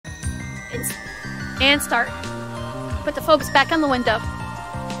And start. Put the focus back on the window.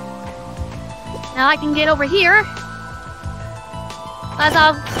 Now I can get over here. As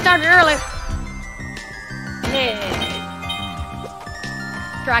I started earlier. Yeah.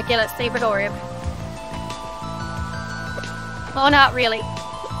 Dracula's favorite orb. Oh, not really.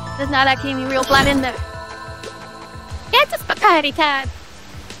 There's not actually any real blood in there. Yeah, it's a spaghetti time.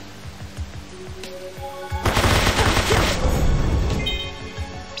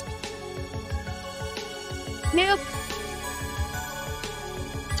 Nope.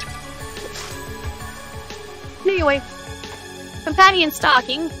 Anyway, companion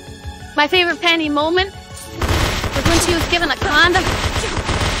stalking. My favorite Penny moment was when she was given a condom.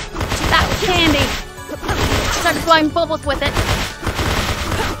 That was candy. Started blowing bubbles with it.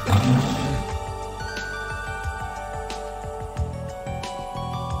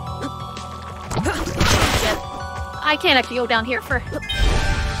 I can't actually go down here for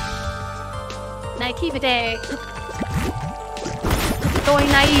naivete. Going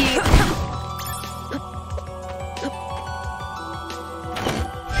naive.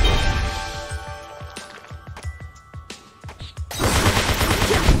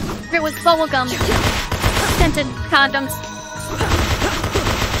 It was bubblegum. Scented condoms.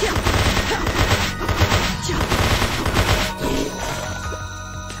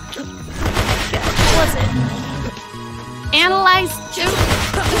 What was it? Analyze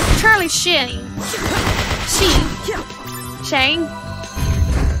Charlie Shane. Shane.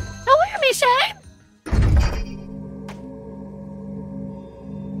 Don't hear me, Shane.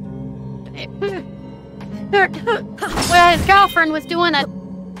 Well, his girlfriend was doing that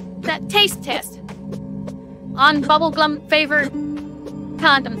taste test on bubblegum flavored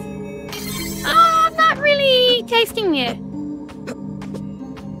condoms. Oh, I'm not really tasting it.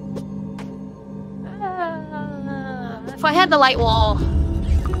 If I had the light wall.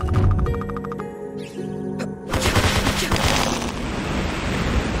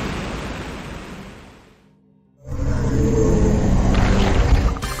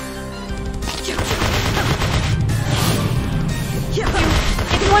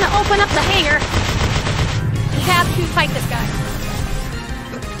 If you want to open up the hanger, you have to fight this guy.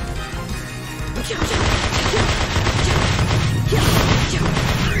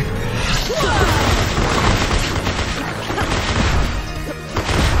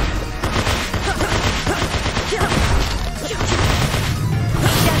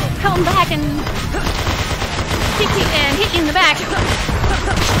 Come back and hit you in the back.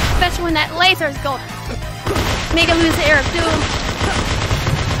 Especially when that laser's going. Make him lose the air of doom.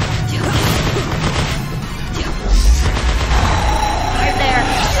 Right there.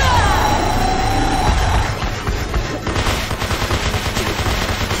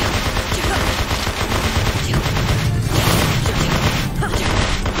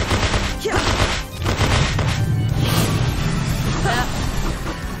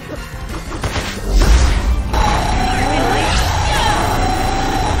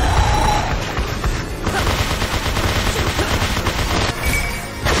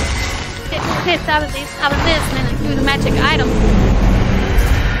 Out of this and then do the magic item.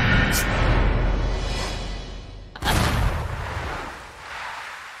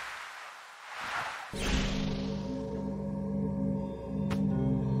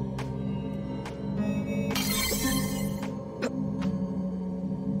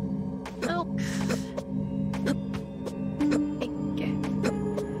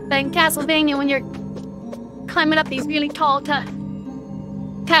 But in Castlevania, when you're climbing up these really tall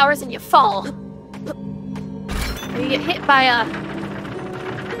towers and you fall. You get hit by a...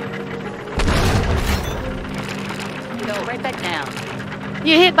 You go right back down.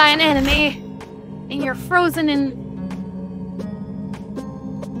 You get hit by an enemy, and you're frozen in...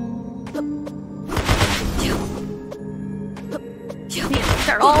 You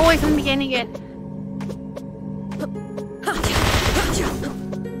start always in the beginning again.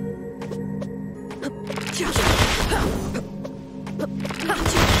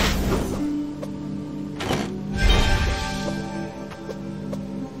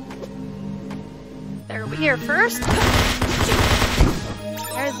 Here first.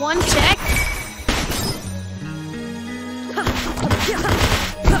 There's one check.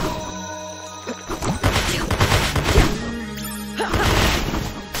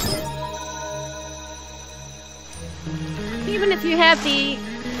 Even if you have the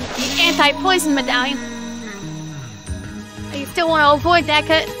anti-poison medallion, you still want to avoid that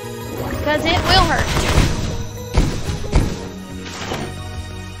because it will hurt.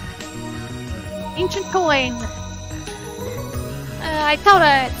 Ancient coin. I told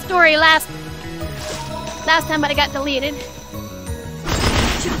a story last time, but it got deleted.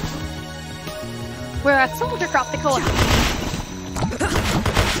 where a soldier dropped the coin.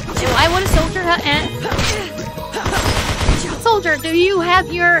 So why would a soldier Soldier, do you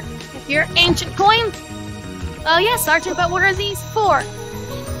have your ancient coins? Oh yes, Sergeant, but what are these for?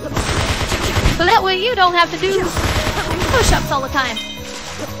 So that way you don't have to do push-ups all the time.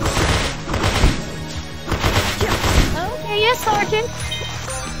 Okay, yes, Sergeant.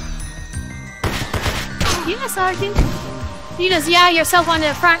 Yes, Sergeant. You just yaw yourself on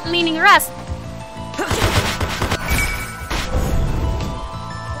the front leaning rest.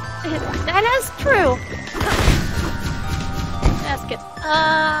 That is true. That's good.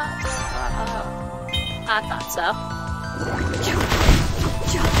 I thought so.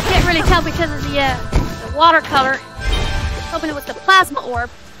 Can't really tell because of the watercolor. Hoping it was the plasma orb.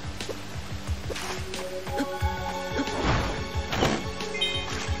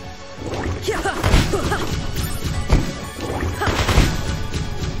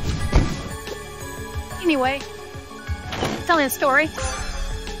 Anyway, telling a story.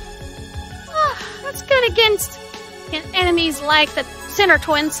 That's good against enemies like the Sinner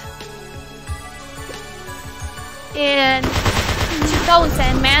Twins and Stone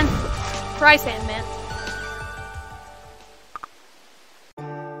Sandman, Dry Sandman.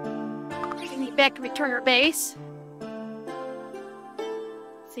 We need back to return our base.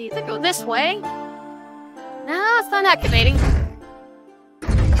 See, they go this way. No, it's not activating.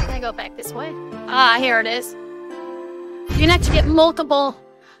 I go back this way. Ah, here it is. You can actually get multiple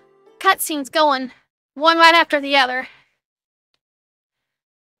cutscenes going, one right after the other.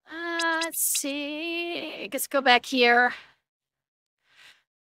 Let's see. Let's go back here.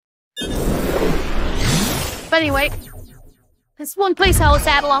 But anyway, there's one place I was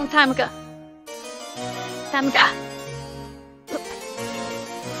at a long time ago.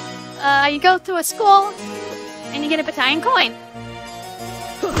 You go through a school and you get a battalion coin.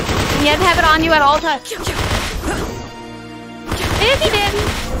 And you have to have it on you at all times. If you didn't,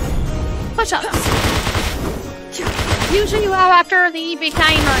 push-ups. Usually you have after the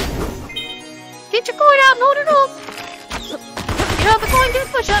battalion run. Get your coin out, load it up. You don't have the coin, do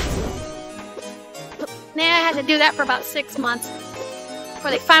push-ups. Nah, I had to do that for about 6 months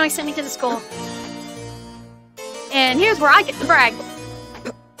before they finally sent me to the school. And here's where I get to brag.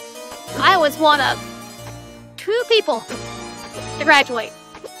 I was one of 2 people to graduate.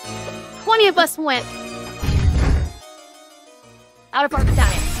 20 of us went out of our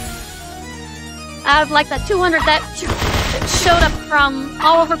battalion. Out of like the 200 that showed up from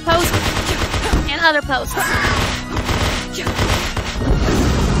all over posts and other posts.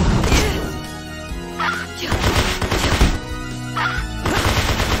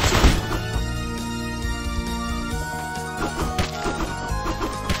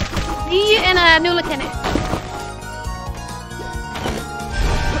 Me and a new lieutenant.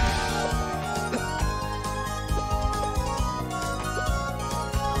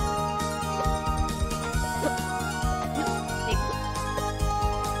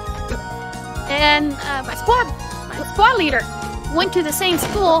 And my squad leader went to the same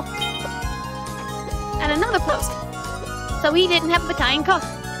school at another post. So he didn't have a battalion car.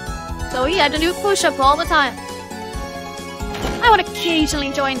 So he had to do push-ups all the time. I would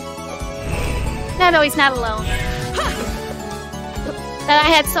occasionally join. That he's not alone. That I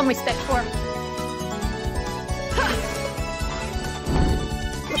had some respect for.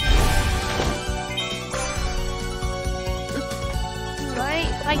 Alright,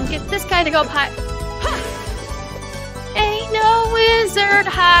 if I can get this guy to go up high. Ain't no wizard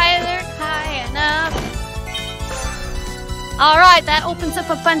higher high enough. Alright, that opens up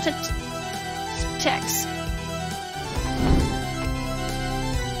a bunch of checks.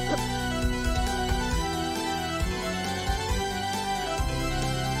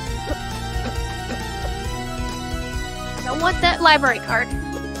 I want that library card.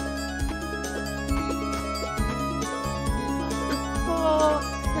 Oh,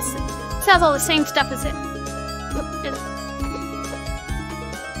 this has all the same stuff as it.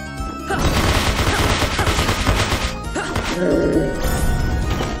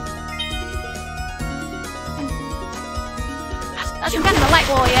 That's kind of a light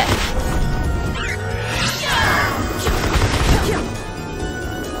wall yet.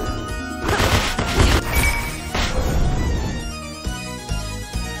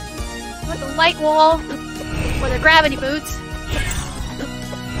 Light wall with the gravity boots.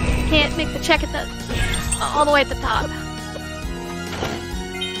 Can't make the check at the all the way at the top.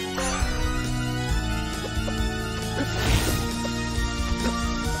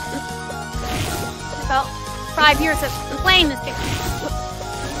 About 5 years of playing this game.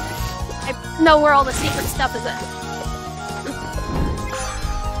 I know where all the secret stuff is at.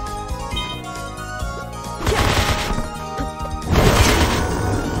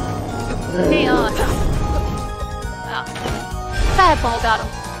 ball got him.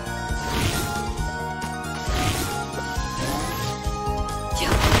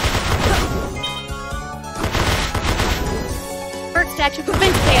 Bird statue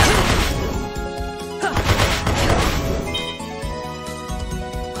prevents chaos.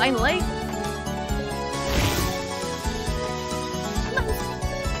 Finally.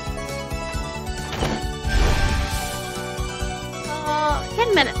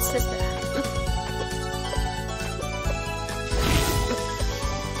 10 minutes, sister.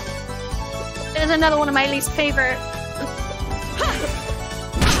 There's another one of my least favorite.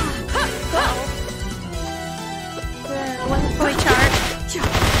 One point charge.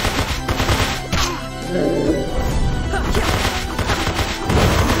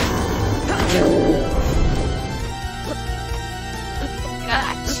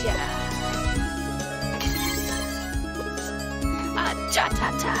 Gotcha.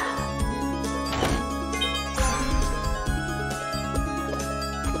 Cha-ta-ta.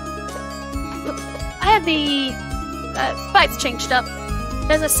 I have the spikes changed up.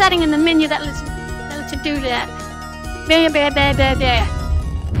 There's a setting in the menu that lets you do that. There. Yeah.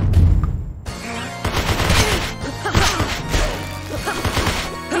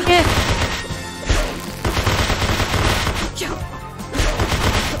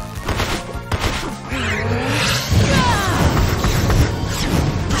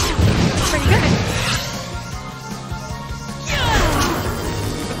 Pretty good.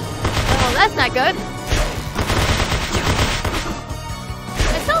 Oh, that's not good.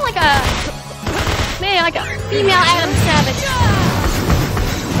 I sound like a female Adam Savage.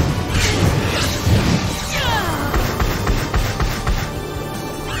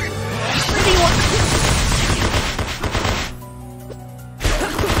 Pretty one.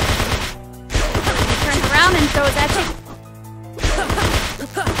 Turns around and throws at you.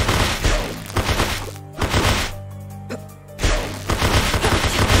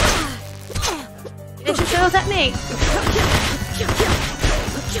 It just shows at me.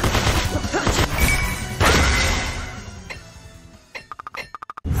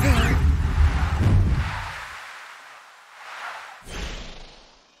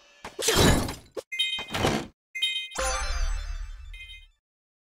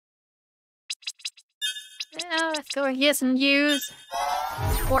 Let's go yes and use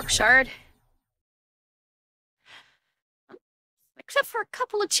Orc Shard. Except for a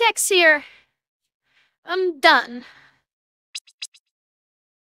couple of checks here. I'm done.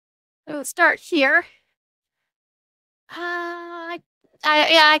 So start here. I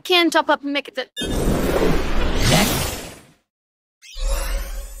can top up and make it the check.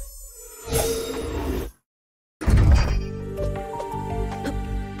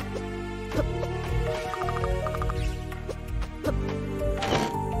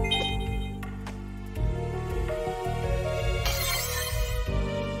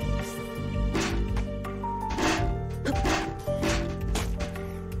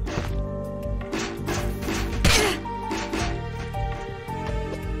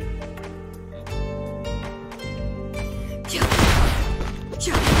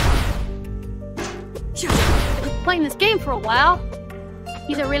 Playing this game for a while.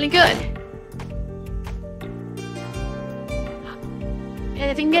 These are really good. And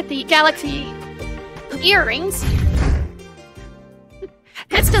if you can get the Galaxy earrings,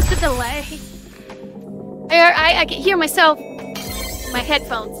 it's just a delay. I can hear myself in my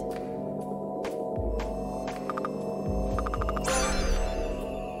headphones.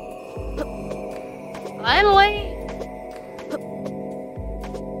 Finally,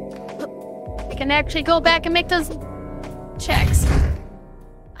 I can actually go back and make those checks.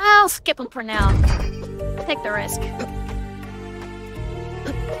 I'll skip them for now. Take the risk.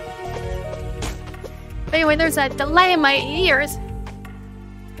 But anyway, there's a delay in my ears.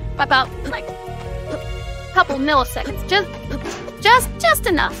 About like a couple milliseconds. Just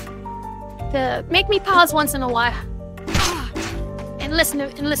enough to make me pause once in a while and listen to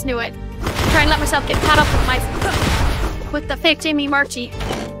it. Try and let myself get caught up with the fake Jamie Marchi.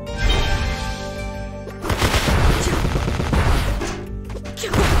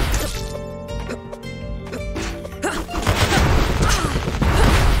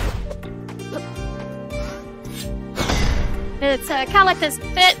 It's kind of like this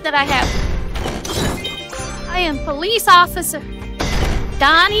bit that I have. I am police officer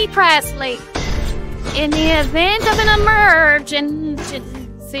Donnie Presley. In the event of an emergency.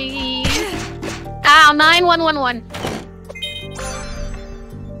 Ow, 9111.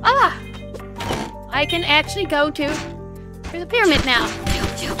 Ah! I can actually go to the pyramid now.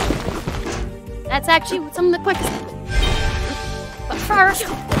 That's actually some of the quickest. But first, a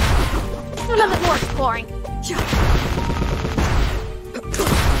little bit more exploring.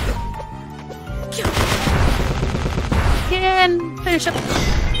 Again, finish up.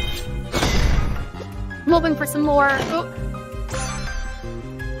 I'm hoping for some more. Oh.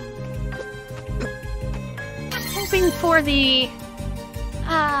 I'm hoping for the.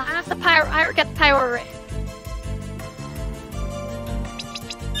 I have the pyro. I get the pyro ray.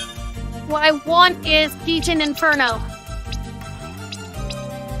 What I want is Legion Inferno.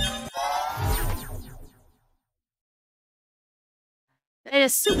 It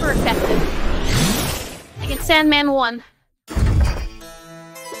is super effective. Like in Sandman 1.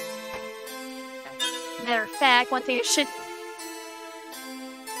 Matter of fact, one thing I should...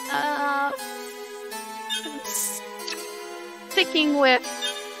 sticking with...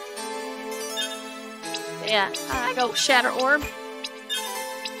 Yeah, I go Shatter Orb.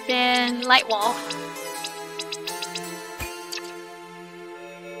 Then Light Wall.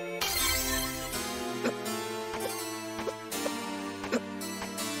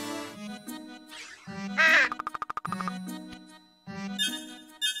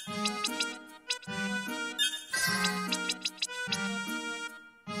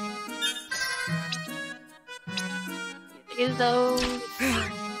 Use those.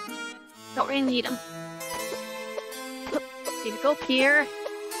 Don't really need them. Need to go up here.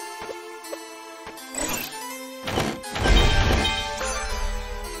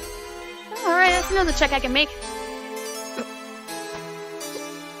 Alright, that's another check I can make.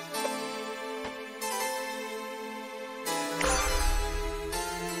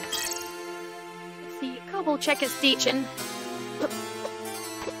 Let's see, Kobo check is teaching.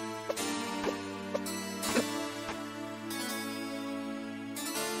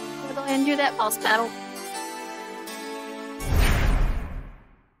 I'll go ahead and do that boss battle.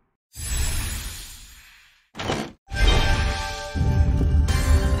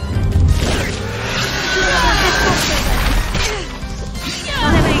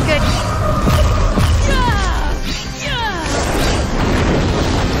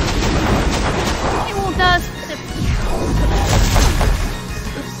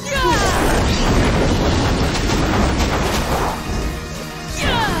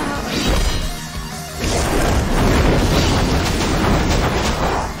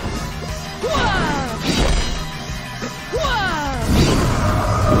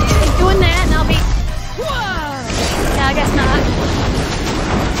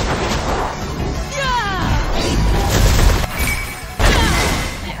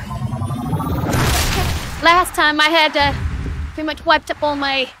 Last time I had pretty much wiped up all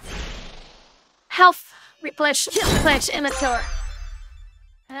my health replenish inventory.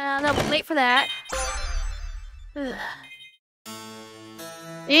 No, but late for that. Ugh.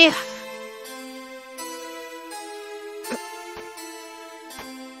 Yeah.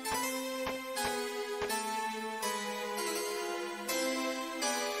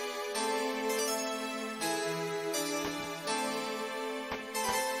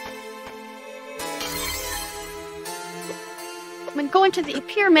 When going to the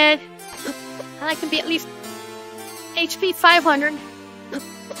pyramid, I can be at least HP 500.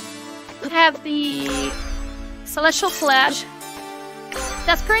 Have the Celestial Flash.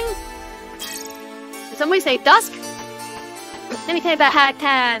 Dusk Ring? Did somebody say dusk? Let me tell you about hard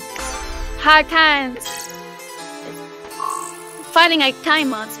times. Hard times. Fighting a time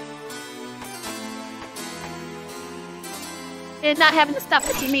monster. It's not having the stuff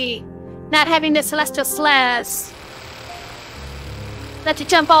that you need. Not having the Celestial Slash. Let you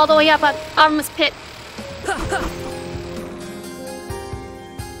jump all the way up an armor's pit. Let's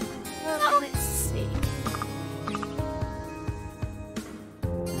see.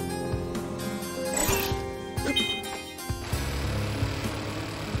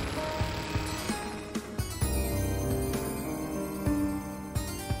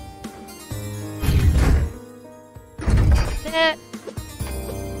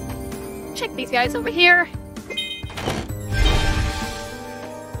 Check these guys over here.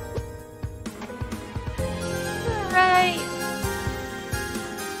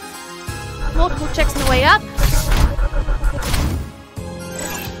 Multiple checks on the way up.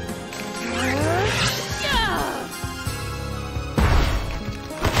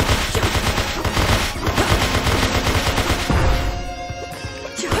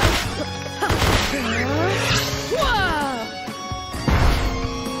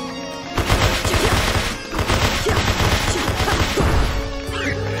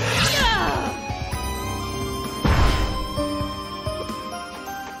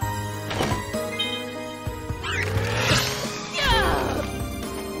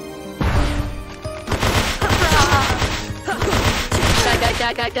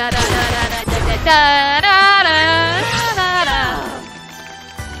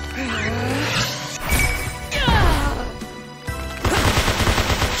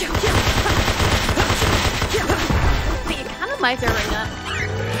 randomizer arena.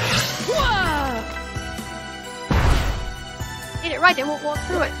 Whoa! Get it right, then we'll walk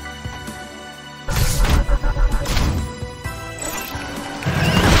through it.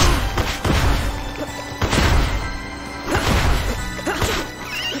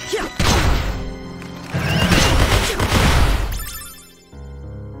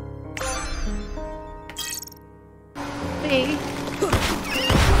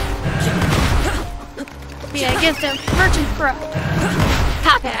 Yeah, it gives them merchant crow.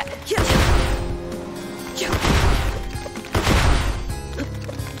 Top hat.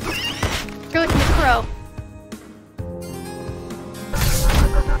 Go to the crow.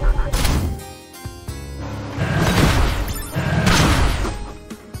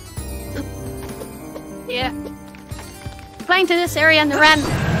 Yeah. Applying to this area in the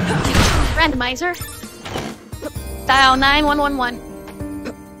randomizer. Dial 9111.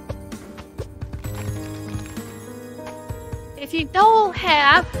 If you don't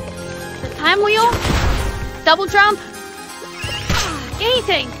have the time wheel, double jump,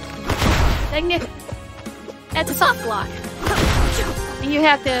 anything, that's a soft block. And you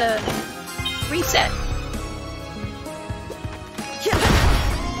have to reset.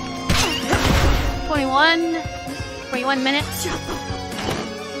 21 minutes.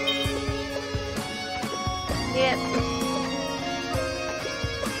 Yeah.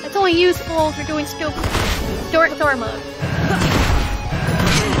 That's only useful if you're doing skill door mode.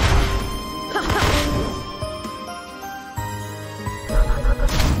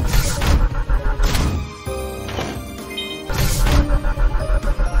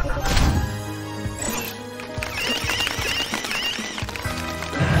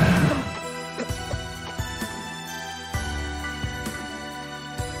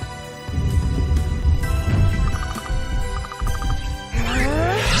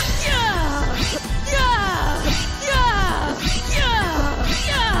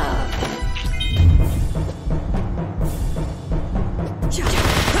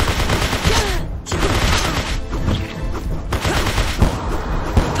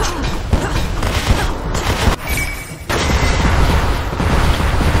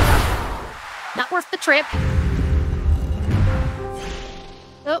 Trip.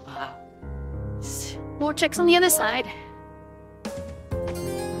 Oh, more checks on the other side.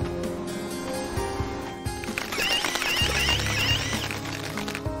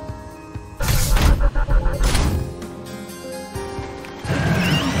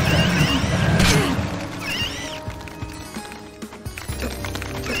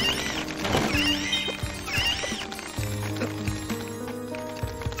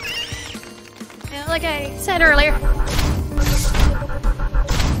 Like I said earlier,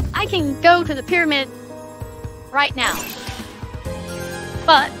 I can go to the pyramid right now,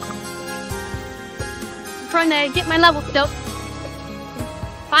 but I'm trying to get my level up,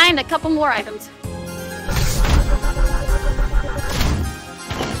 find a couple more items.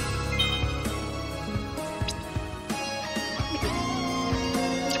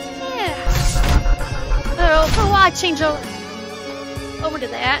 Yeah. So for a while I change over to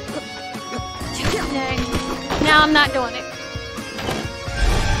that. Now I'm not doing it.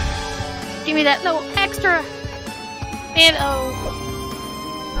 Give me that little extra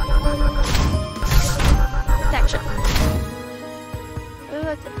section.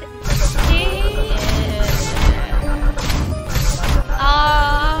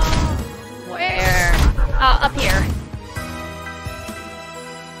 Where? Up here.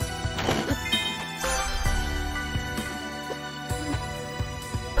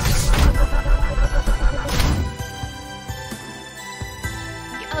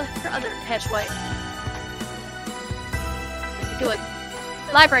 Hatchway. Do a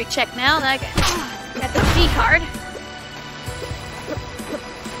library check now. I got the V card.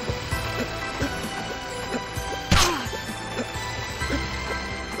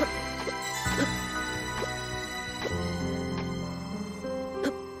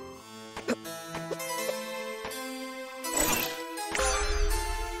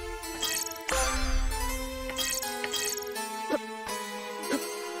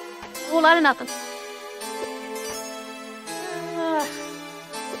 A whole lot of nothing.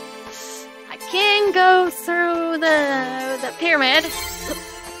 I can go through the pyramid,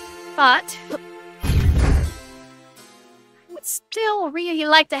 but I would still really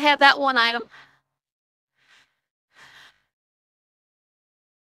like to have that one item.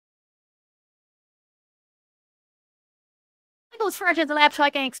 I go as far as the lab so I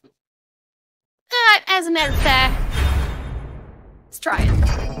can. As a matter of fact, let's try it.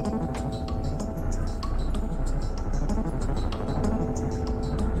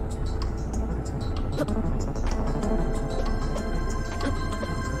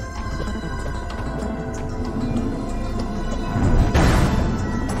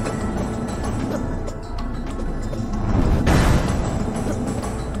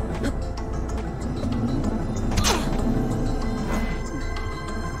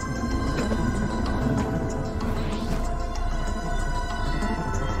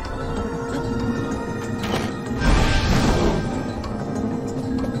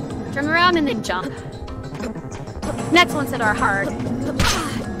 Turn around and then jump. Next ones that are hard.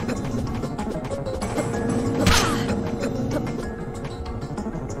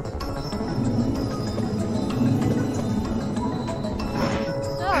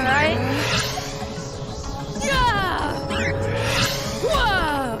 Alright. Yeah!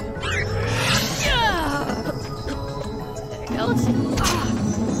 Whoa! Yeah! There it goes.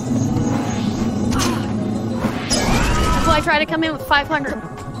 That's why I try to come in with 500.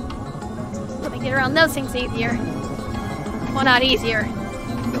 Let me get around those things easier. Well, not easier.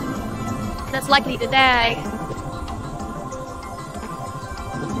 That's likely to die.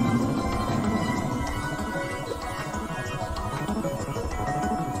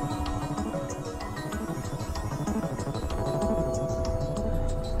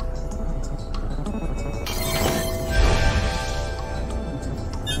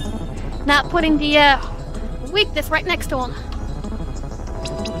 Not putting the weakness right next to him.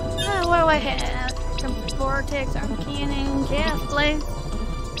 What do I have? Some vortex, arm cannon, gas blade,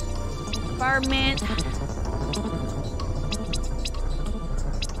 bombardment.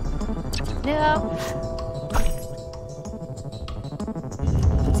 No.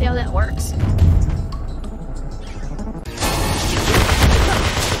 Let's see how that works.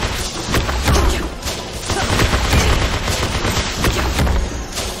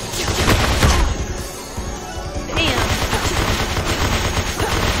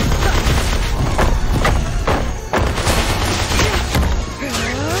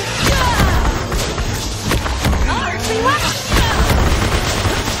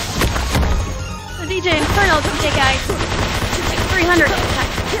 DJ guys, like 300 at a time.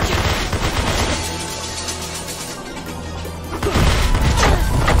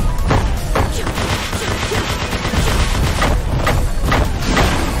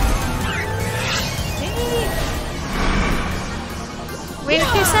 Wait a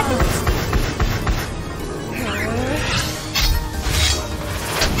few seconds.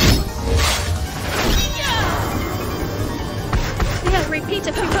 We have to repeat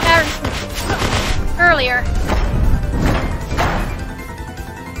a few patterns earlier.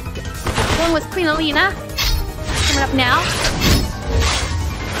 One was Queen Alina. Coming up now.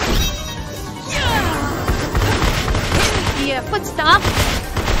 The foot stomp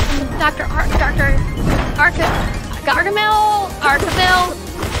from Dr. Gargamel.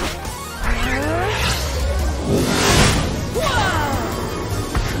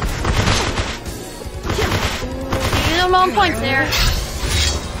 You know, long points there.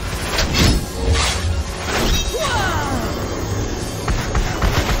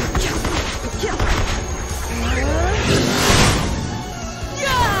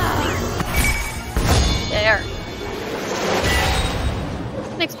 There.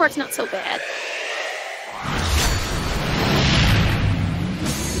 Next part's not so bad.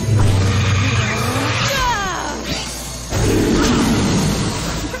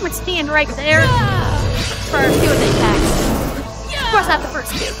 You pretty much stand right there for a few of the attacks. Of course, not the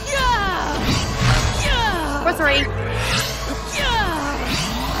first two. Or three.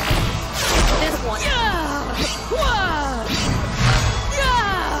 This one.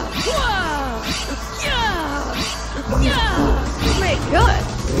 Pretty good.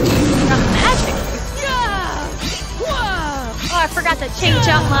 Got magic. Oh, I forgot to change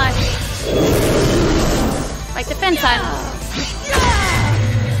out my defense items.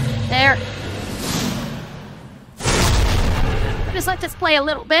 There. Just let this play a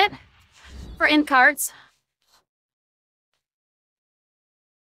little bit for end cards.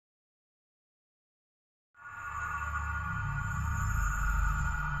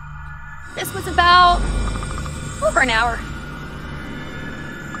 This was about over an hour.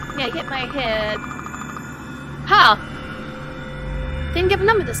 Yeah, hit my head. Huh. Didn't give a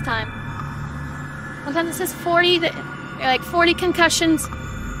number this time. Sometimes it says 40, like 40 concussions,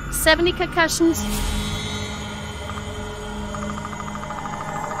 70 concussions.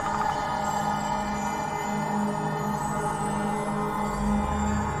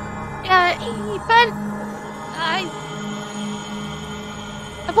 Yeah, but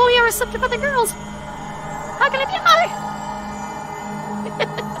I've only ever slept with other girls. How can I be a mother?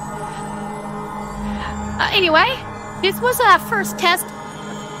 Anyway, this was our first test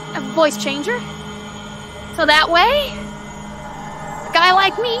of voice changer. So that way, a guy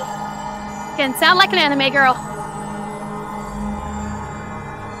like me can sound like an anime girl.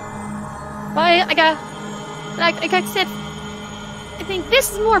 But like I said, I think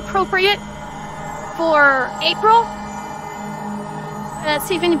this is more appropriate for April. Let's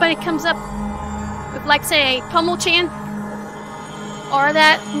see if anybody comes up with, like, say, Tomo-chan, or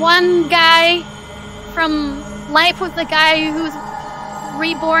that one guy from Life with the guy who's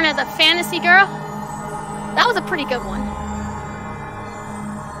reborn as a fantasy girl. That was a pretty good one.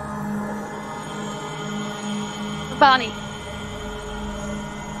 Bonnie.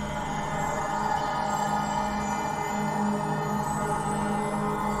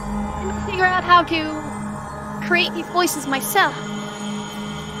 I'm gonna figure out how to create these voices myself.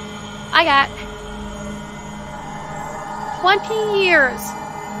 I got 20 years,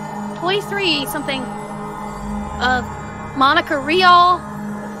 23 something, of Monica Rial,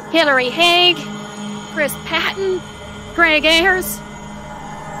 Hillary Haig, Chris Patton, Greg Ayers.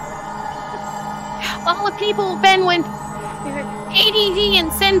 All the people who've been with ADD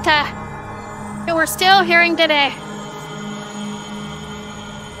and Cinta who we're still hearing today.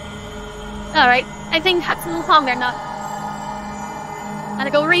 Alright, I think that's long enough.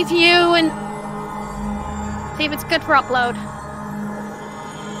 Gotta go review and see if it's good for upload.